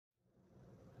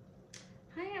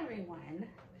everyone.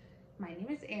 My name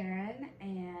is Erin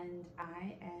and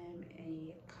I am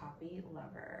a coffee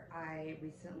lover. I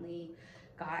recently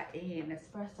got a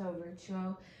Nespresso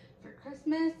Vertuo for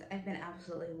Christmas. I've been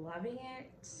absolutely loving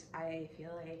it. I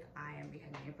feel like I am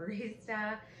becoming a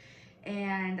barista,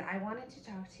 and I wanted to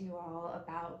talk to you all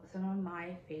about some of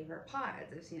my favorite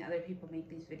pods. I've seen other people make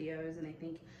these videos and I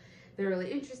think they're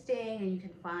really interesting, and you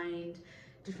can find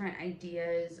different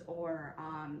ideas or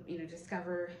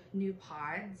discover new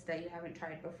pods that you haven't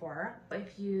tried before.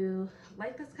 If you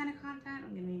like this kind of content,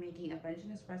 I'm going to be making a bunch of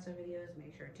Nespresso videos.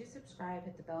 Make sure to subscribe,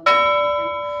 hit the bell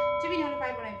notifications to be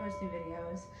notified when I post new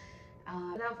videos.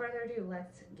 Without further ado,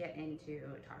 let's get into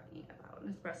talking about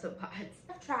Nespresso pods.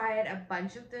 I've tried a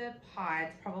bunch of the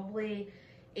pods, probably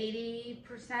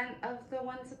 80% of the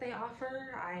ones that they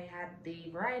offer. I had the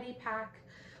variety pack,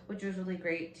 which was really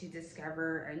great to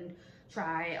discover and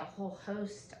try a whole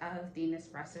host of the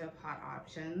Nespresso pod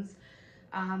options.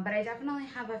 But I definitely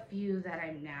have a few that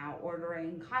I'm now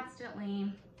ordering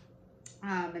constantly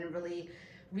and really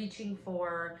reaching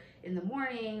for in the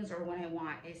mornings or when I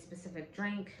want a specific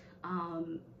drink.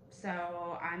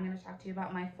 So I'm going to talk to you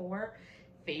about my 4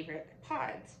 favorite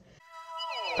pods.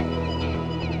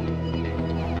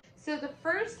 So the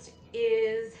first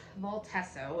is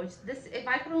Voltesso, which if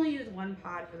I could only use one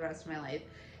pod for the rest of my life,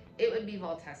 it would be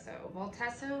Voltesso.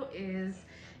 Voltesso is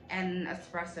an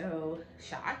espresso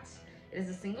shot. It is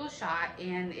a single shot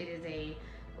and it is a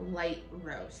light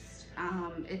roast.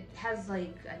 It has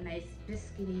like a nice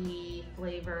biscuity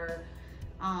flavor.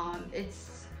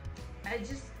 It's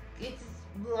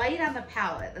light on the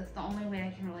palate. That's the only way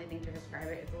I can really think to describe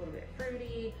it. It's a little bit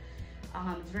fruity.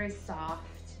 It's very soft.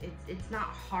 It's not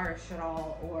harsh at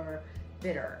all or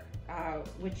bitter,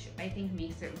 which I think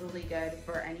makes it really good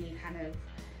for any kind of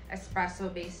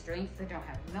espresso based drinks that don't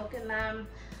have milk in them.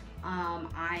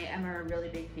 I am a really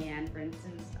big fan, for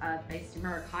instance, of iced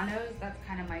Americanos. That's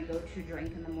kind of my go-to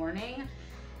drink in the morning,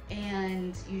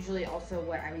 and usually also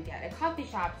what I would get at coffee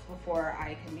shops before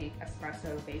I can make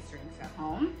espresso based drinks at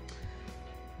home.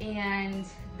 And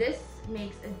this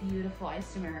makes a beautiful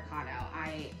iced Americano.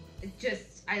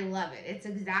 I love it. It's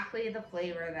exactly the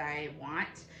flavor that I want.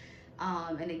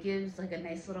 And it gives like a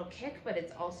nice little kick, but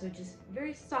it's also just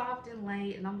very soft and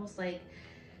light and almost like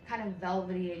kind of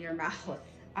velvety in your mouth.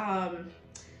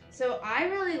 So I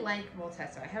really like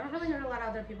Voltesso. I haven't really heard a lot of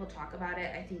other people talk about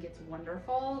it. I think it's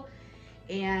wonderful,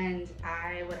 and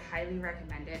I would highly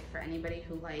recommend it for anybody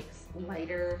who likes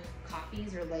lighter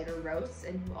coffees or lighter roasts,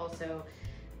 and who also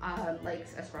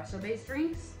likes espresso based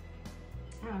drinks,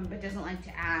 but doesn't like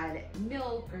to add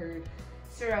milk or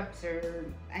syrups or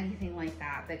anything like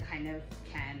that that kind of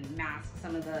can mask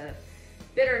some of the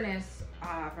bitterness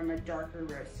from a darker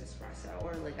roast espresso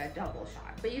or like a double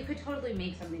shot. But you could totally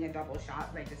make something a double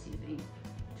shot by just using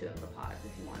 2 of the pods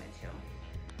if you wanted to.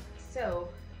 So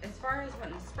as far as what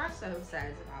Nespresso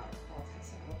says about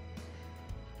Voltesso,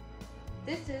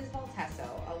 this is Voltesso,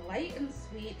 a light and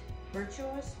sweet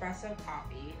Vertuo espresso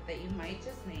coffee that you might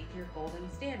just make your golden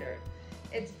standard.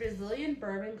 Its Brazilian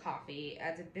bourbon coffee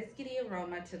adds a biscuity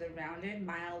aroma to the rounded,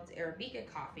 mild Arabica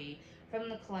coffee from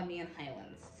the Colombian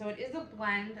highlands. So it is a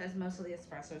blend, as most of the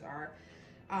espressos are,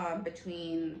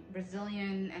 between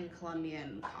Brazilian and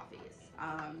Colombian coffees.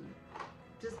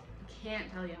 Just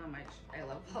can't tell you how much I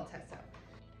love Voltesso.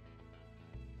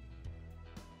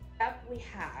 Up we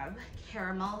have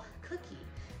caramel cookie.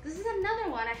 This is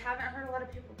another one I haven't heard a lot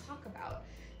of people talk about.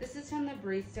 This is from the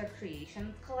Barista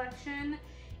Creations collection,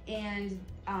 and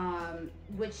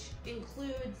which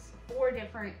includes 4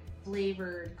 different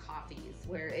flavored coffees,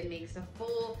 where it makes a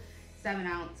full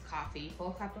 7-ounce coffee,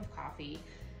 full cup of coffee.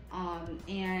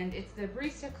 And it's the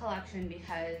Barista collection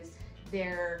because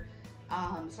they're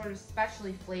sort of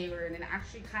specially flavored and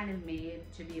actually kind of made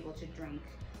to be able to drink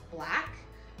black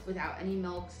without any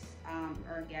milks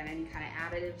or again any kind of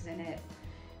additives in it.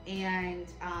 And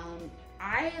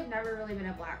I have never really been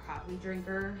a black coffee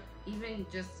drinker, even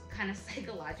just kind of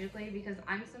psychologically, because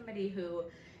I'm somebody who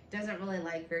doesn't really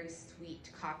like very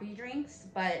sweet coffee drinks,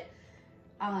 but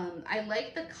I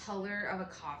like the color of a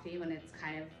coffee when it's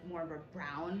kind of more of a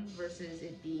brown versus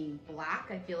it being black.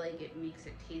 I feel like it makes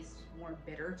it taste more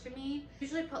bitter to me. I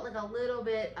usually put like a little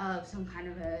bit of some kind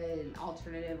of an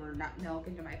alternative or nut milk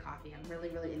into my coffee. I'm really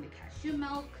into cashew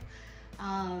milk.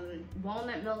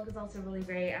 Walnut milk is also really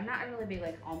great. I'm not a really big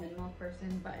like almond milk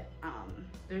person, but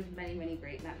there's many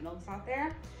great nut milks out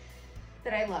there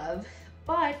that I love.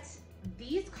 But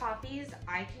these coffees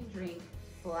I can drink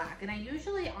black, and I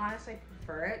usually honestly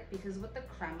prefer it because with the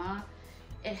crema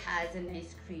it has a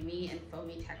nice creamy and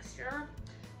foamy texture,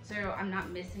 so I'm not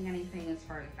missing anything as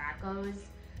far as that goes.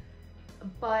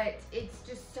 But it's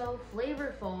just so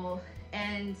flavorful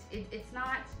and it's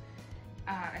not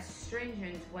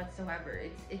astringent whatsoever.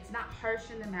 It's not harsh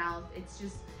in the mouth. It's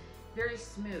just very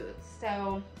smooth.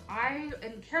 So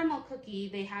in caramel cookie,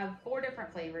 they have 4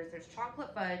 different flavors. There's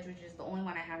chocolate fudge, which is the only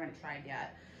one I haven't tried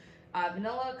yet.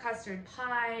 Vanilla custard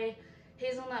pie,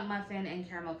 hazelnut muffin, and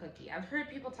caramel cookie. I've heard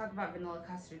people talk about vanilla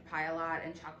custard pie a lot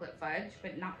and chocolate fudge,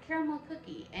 but not caramel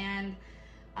cookie. And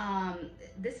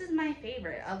this is my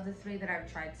favorite of the 3 that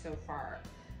I've tried so far.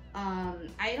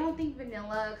 I don't think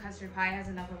vanilla custard pie has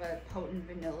enough of a potent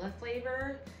vanilla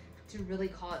flavor to really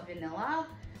call it vanilla.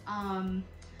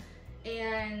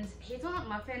 And hazelnut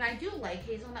muffin, I do like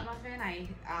hazelnut muffin. I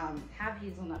have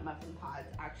hazelnut muffin pods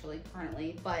actually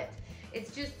currently, but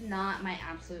it's just not my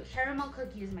absolute. Caramel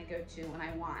cookie is my go-to when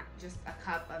I want just a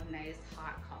cup of nice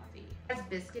hot coffee. It has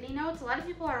biscuity notes. A lot of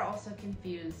people are also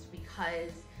confused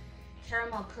because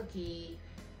caramel cookie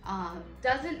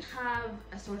doesn't have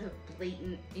a sort of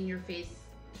blatant in-your-face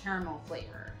caramel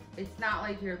flavor. It's not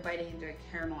like you're biting into a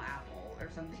caramel apple or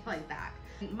something like that.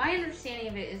 My understanding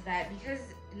of it is that because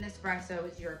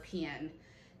Nespresso is European,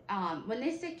 when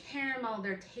they say caramel,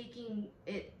 they're taking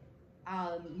it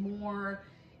more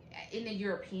in the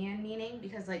European meaning,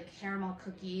 because like caramel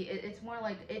cookie, it's more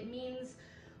like, it means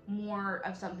more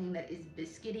of something that is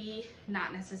biscuity,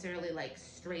 not necessarily like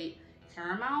straight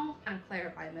caramel. To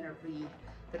clarify, I'm gonna read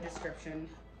the description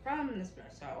from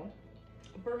Nespresso.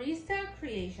 Barista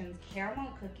Creations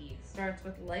caramel cookie starts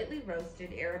with lightly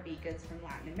roasted Arabicas from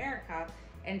Latin America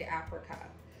and Africa.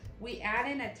 We add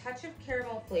in a touch of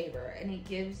caramel flavor, and it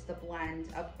gives the blend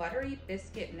a buttery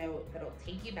biscuit note that'll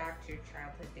take you back to your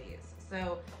childhood days.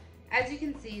 So as you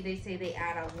can see, they say they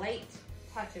add a light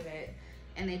touch of it,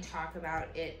 and they talk about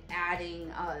it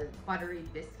adding a buttery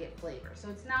biscuit flavor. So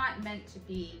it's not meant to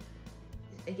be,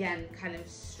 again, kind of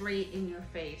straight in your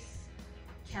face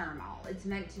caramel. It's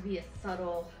meant to be a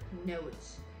subtle note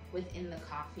within the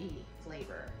coffee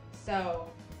flavor. So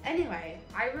anyway,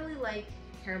 I really like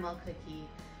caramel cookie.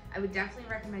 I would definitely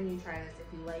recommend you try this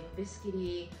if you like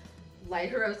biscuity,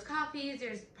 lighter roast coffees.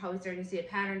 You're probably starting to see a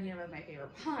pattern here with my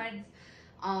favorite pods,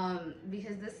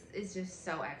 because this is just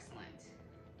so excellent.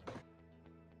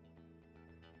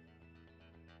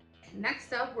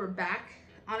 Next up, we're back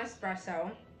on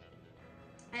espresso,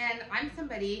 and I'm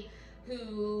somebody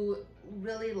who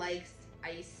really likes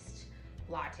iced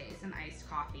lattes and iced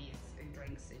coffees and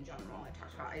drinks in general. I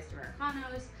talked about iced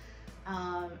Americanos,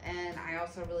 and I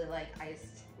also really like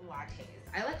iced lattes.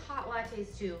 I like hot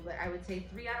lattes too, but I would say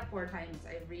 3 out of 4 times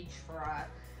I reach for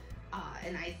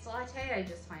an iced latte. I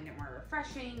just find it more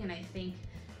refreshing, and I think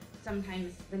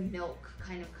sometimes the milk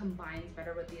kind of combines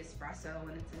better with the espresso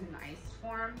when it's in an iced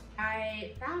form.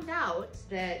 I found out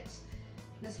that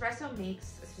Nespresso makes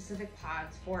specific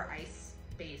pods for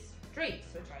ice-based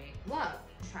drinks, which I love.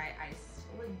 Try iced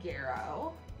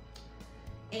Ligero.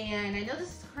 And I know this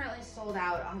is currently sold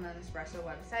out on the Nespresso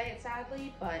website,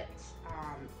 sadly, but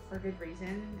for good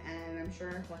reason. And I'm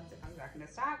sure once it comes back into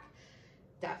stock,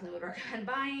 definitely would recommend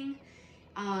buying.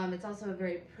 It's also a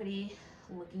very pretty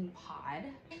looking pod.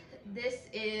 This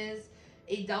is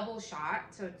a double shot,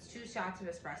 so it's 2 shots of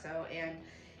espresso, and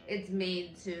it's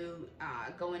made to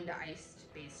go into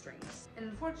iced-based drinks. And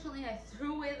unfortunately, I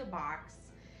threw away the box,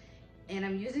 and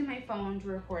I'm using my phone to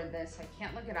record this. I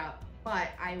can't look it up, but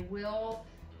I will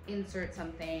insert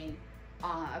something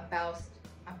about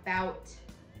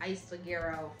iced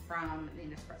Ligero from the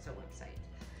Nespresso website.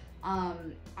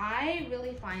 I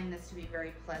really find this to be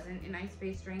very pleasant in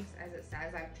ice-based drinks. As it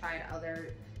says, I've tried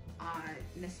other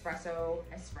Nespresso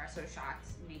espresso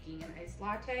shots making an iced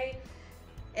latte,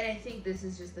 and I think this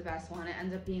is just the best one. It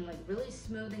ends up being like really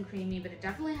smooth and creamy, but it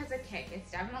definitely has a kick.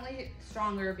 It's definitely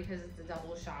stronger because it's a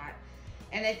double shot.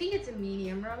 And I think it's a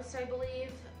medium roast, I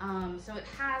believe. So it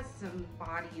has some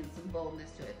body and some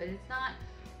boldness to it, but it's not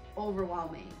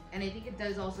overwhelming. And I think it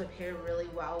does also pair really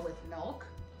well with milk.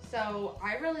 So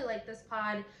I really like this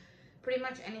pod. Pretty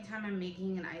much anytime I'm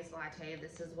making an iced latte,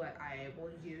 this is what I will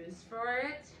use for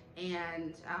it.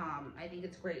 And I think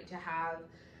it's great to have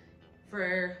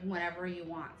for whenever you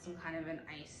want some kind of an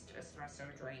iced espresso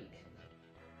drink.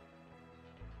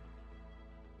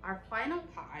 Our final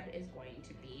pod is going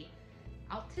to be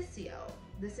Altisio.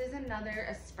 This is another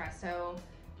espresso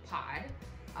pod.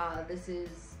 This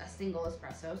is a single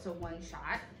espresso, so 1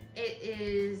 shot. It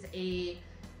is a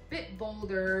bit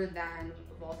bolder than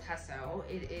Voltesso.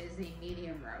 It is a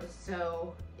medium roast,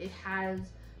 so it has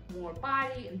more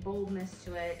body and boldness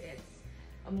to it. It's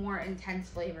a more intense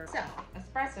flavor. So,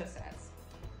 Espresso says,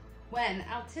 when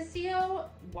Altisio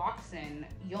walks in,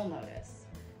 you'll notice.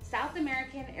 South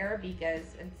American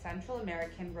Arabicas and Central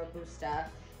American Robusta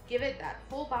give it that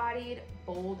full-bodied,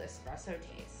 bold espresso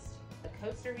taste. The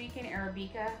Costa Rican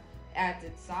Arabica adds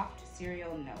its soft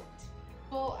cereal note.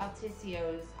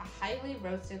 Alticio's a highly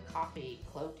roasted coffee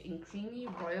cloaked in creamy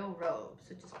royal robes,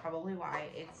 which is probably why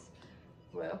it's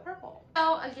royal purple.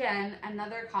 So again,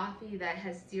 another coffee that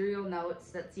has cereal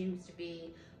notes that seems to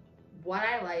be what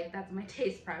I like. That's my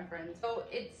taste preference. So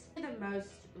it's the most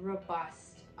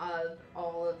robust of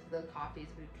all of the coffees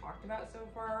we've talked about so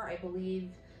far. I believe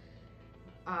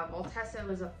Altesso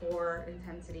is a 4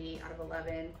 intensity out of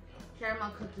 11.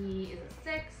 Caramel Cookie is a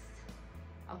 6.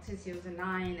 Alticcio is a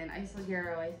 9, and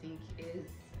Islagaro I think is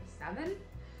a 7.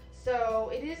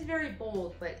 So it is very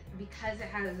bold, but because it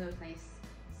has those nice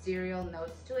cereal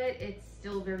notes to it, it's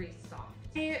still very soft.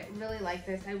 I really like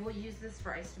this. I will use this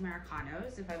for iced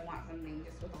Americanos if I want something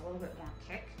just with a little bit more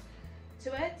kick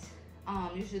to it.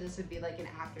 Usually this would be like an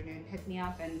afternoon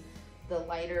pick-me-up, and the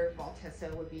lighter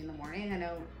Valtesso would be in the morning. I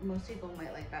know most people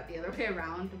might like that the other way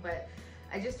around, but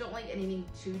I just don't like anything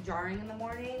too jarring in the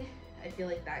morning. I feel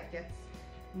like that gets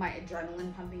my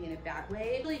adrenaline pumping in a bad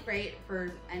way. It's really great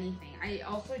for anything. I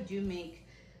also do make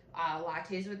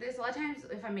lattes with this. A lot of times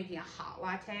if I'm making a hot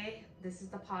latte, this is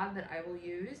the pod that I will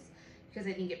use because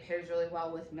I think it pairs really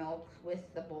well with milk with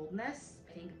the boldness.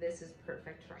 I think this is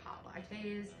perfect for hot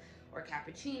lattes or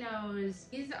cappuccinos.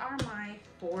 These are my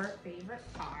 4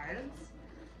 favorite pods.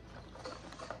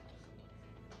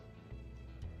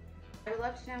 I would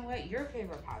love to know what your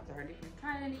favorite pods are. If you've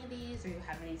tried any of these or you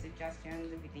have any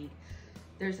suggestions, if you think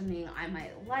there's something I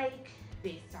might like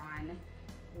based on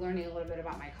learning a little bit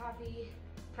about my coffee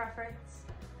preference,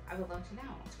 I would love to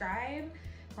know. Subscribe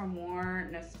for more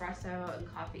Nespresso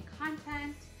and coffee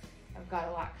content. I've got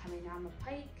a lot coming down the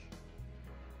pike.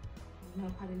 No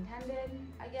pun intended,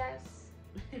 I guess.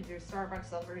 If you're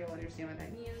Starbucks lover, you'll understand what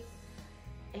that means.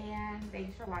 And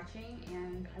thanks for watching,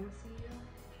 and I will see you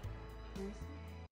very soon.